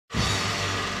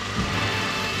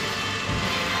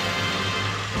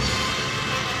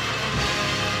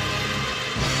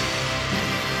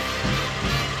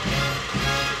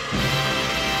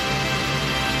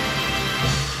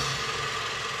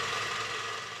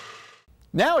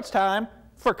Now it's time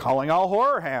for Calling All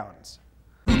Horror Hounds.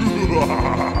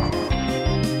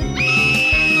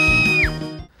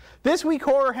 This week,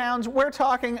 Horror Hounds, we're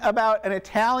talking about an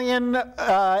Italian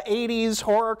 80s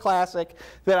horror classic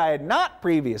that I had not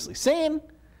previously seen,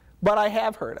 but I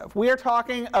have heard of. We are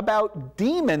talking about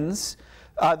Demons,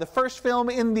 the first film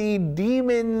in the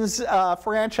Demons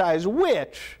franchise,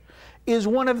 which is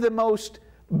one of the most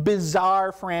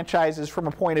bizarre franchises from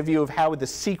a point of view of how the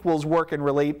sequels work and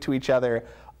relate to each other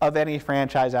of any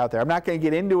franchise out there. I'm not going to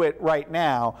get into it right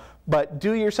now, but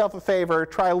do yourself a favor,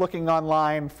 try looking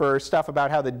online for stuff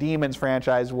about how the Demons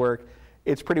franchise work.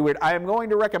 It's pretty weird. I am going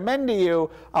to recommend to you,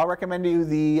 I'll recommend to you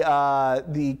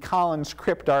the Colin's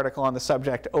Crypt article on the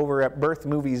subject over at Birth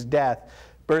Movies Death.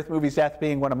 Birth Movies Death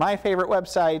being one of my favorite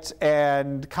websites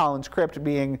and Colin's Crypt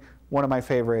being one of my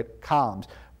favorite columns.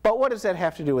 But what does that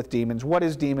have to do with Demons? What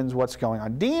is Demons? What's going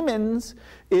on? Demons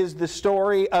is the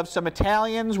story of some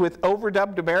Italians with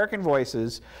overdubbed American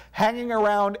voices hanging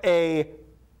around a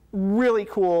really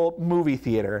cool movie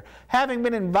theater, having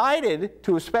been invited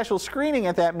to a special screening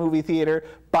at that movie theater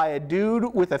by a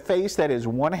dude with a face that is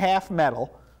one half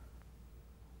metal,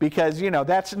 because, you know,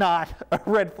 that's not a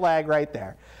red flag right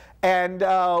there. And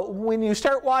when you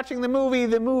start watching the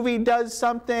movie does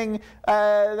something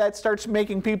that starts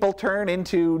making people turn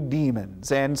into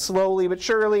demons. And slowly but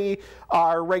surely,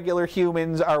 our regular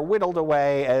humans are whittled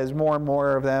away as more and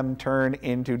more of them turn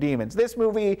into demons. This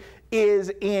movie is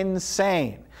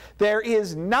insane. There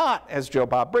is not, as Joe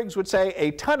Bob Briggs would say,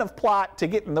 a ton of plot to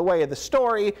get in the way of the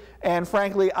story, and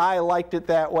frankly, I liked it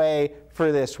that way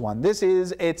for this one.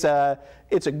 It's a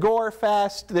gore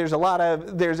fest. There's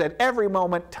at every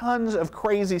moment tons of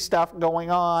crazy stuff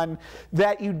going on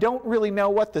that you don't really know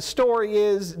what the story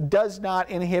is, does not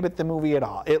inhibit the movie at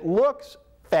all. It looks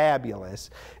fabulous.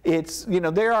 It's, you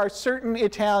know, there are certain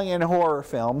Italian horror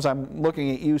films, I'm looking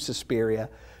at you, Suspiria,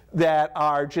 that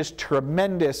are just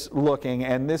tremendous looking,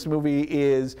 and this movie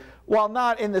is, while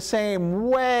not in the same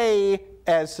way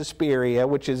as Suspiria,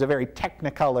 which is a very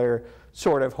technicolor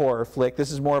sort of horror flick, this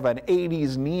is more of an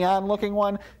 80s neon looking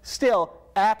one, still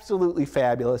absolutely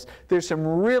fabulous. There's some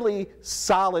really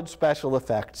solid special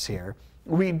effects here.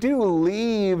 We do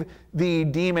leave the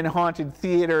demon-haunted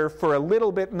theater for a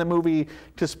little bit in the movie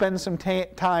to spend some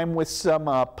time with some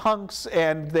punks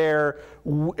and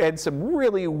some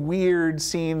really weird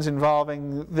scenes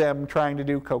involving them trying to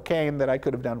do cocaine that I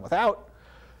could have done without.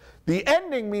 The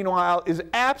ending, meanwhile, is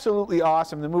absolutely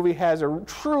awesome. The movie has a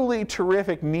truly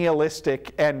terrific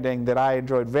nihilistic ending that I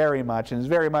enjoyed very much and is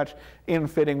very much in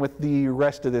fitting with the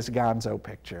rest of this gonzo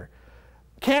picture.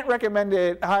 Can't recommend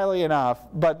it highly enough,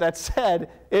 but that said,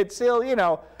 it's still, you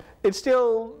know,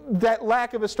 that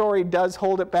lack of a story does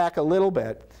hold it back a little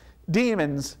bit.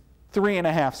 Demons,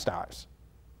 3.5 stars.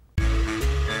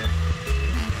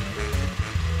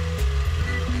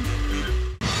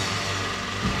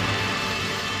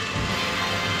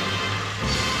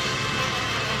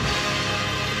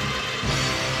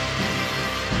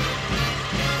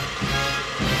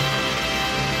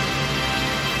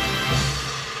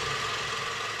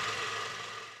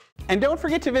 And don't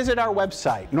forget to visit our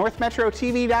website,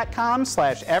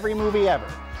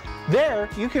 northmetrotv.com/everymovieever. There,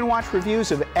 you can watch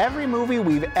reviews of every movie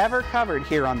we've ever covered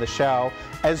here on the show,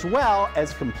 as well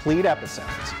as complete episodes.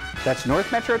 That's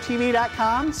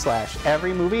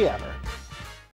northmetrotv.com/everymovieever.